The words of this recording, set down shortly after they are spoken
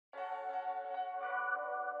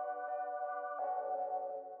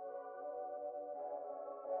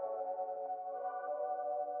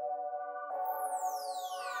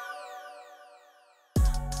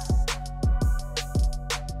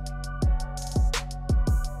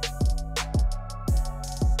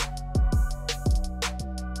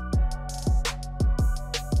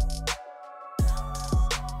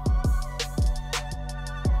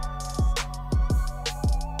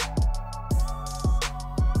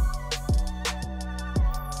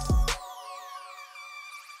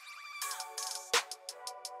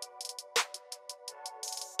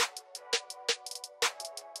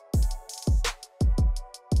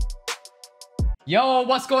Yo,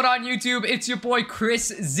 what's going on YouTube? It's your boy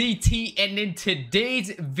KrisZeeTee, and in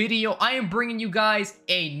today's video, I am bringing you guys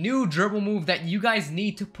a new dribble move that you guys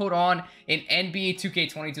need to put on in NBA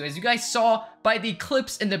 2K22. As you guys saw by the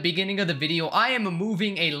clips in the beginning of the video, I am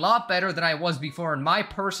moving a lot better than I was before in my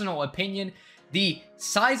personal opinion. The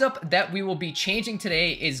size up that we will be changing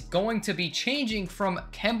today is going to be changing from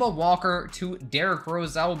Kemba Walker to Derrick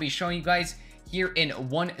Rose. I will be showing you guys here in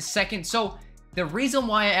 1 second. So the reason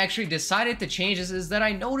why I actually decided to change this is that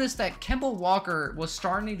I noticed that Kemba Walker was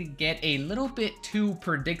starting to get a little bit too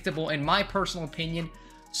predictable in my personal opinion.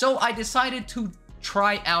 So I decided to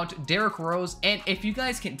try out Derrick Rose, and if you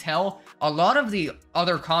guys can tell, a lot of the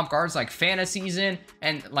other comp guards like Fantaseason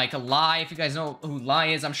and like Lie, if you guys know who Lie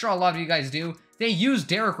is, I'm sure a lot of you guys do, they use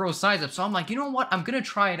Derrick Rose size up. So I'm like, you know what, I'm gonna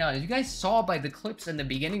try it out. As you guys saw by the clips in the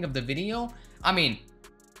beginning of the video, I mean,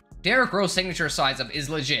 Derrick Rose signature size up is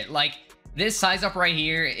legit. Like, this size up right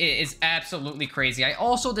here is absolutely crazy. I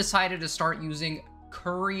also decided to start using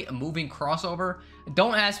Curry moving crossover.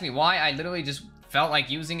 Don't ask me why. I literally just felt like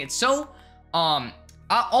using it. So,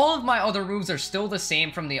 all of my other moves are still the same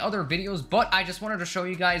from the other videos, but I just wanted to show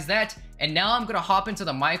you guys that. And now I'm going to hop into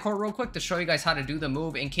the My Court real quick to show you guys how to do the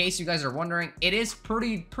move. In case you guys are wondering, it is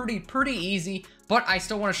pretty easy, but I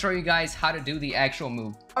still want to show you guys how to do the actual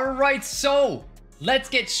move. All right, so let's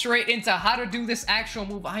get straight into how to do this actual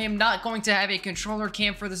move. I am not going to have a controller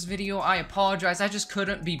cam for this video. I apologize. I just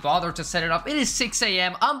couldn't be bothered to set it up. It is 6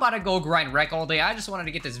 a.m. I'm about to go grind wreck all day. I just wanted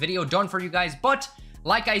to get this video done for you guys. But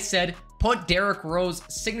like I said, put Derrick Rose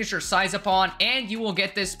signature size up on and you will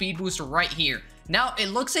get this speed boost right here. Now, it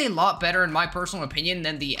looks a lot better in my personal opinion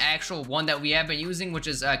than the actual one that we have been using, which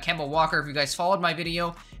is Kemba Walker. If you guys followed my video,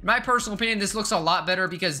 in my personal opinion, this looks a lot better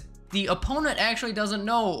because the opponent actually doesn't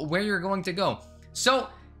know where you're going to go. So,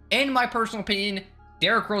 in my personal opinion,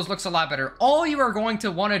 Derrick Rose looks a lot better. All you are going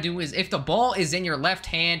to want to do is, if the ball is in your left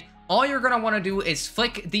hand, all you're going to want to do is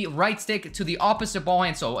flick the right stick to the opposite ball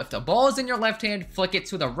hand. So, if the ball is in your left hand, flick it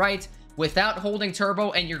to the right without holding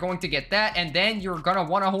turbo, and you're going to get that. And then you're going to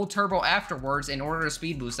want to hold turbo afterwards in order to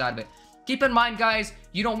speed boost out of it. Keep in mind, guys,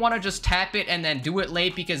 you don't want to just tap it and then do it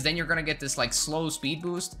late, because then you're going to get this like slow speed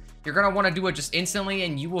boost. You're going to want to do it just instantly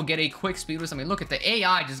and you will get a quick speed boost. I mean, look at the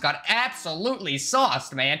AI just got absolutely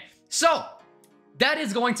sauced, man. So that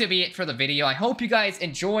is going to be it for the video. I hope you guys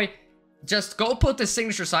enjoy. Just go put the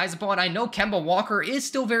signature size upon. I know Kemba Walker is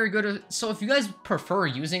still very good. So if you guys prefer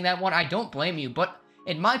using that one, I don't blame you. But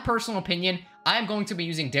in my personal opinion, I am going to be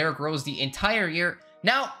using Derrick Rose the entire year.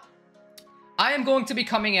 Now, I am going to be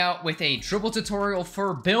coming out with a dribble tutorial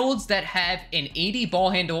for builds that have an 80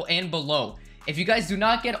 ball handle and below. If you guys do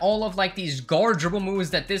not get all of like these guard dribble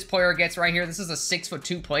moves that this player gets right here, this is a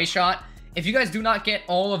 6'2" play shot. If you guys do not get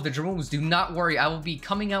all of the dribble moves, do not worry. I will be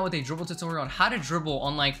coming out with a dribble tutorial on how to dribble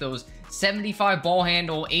on like those 75 ball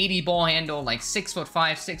handle, 80 ball handle, like 6'5",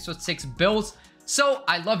 6'6" builds. So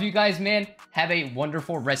I love you guys, man. Have a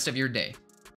wonderful rest of your day.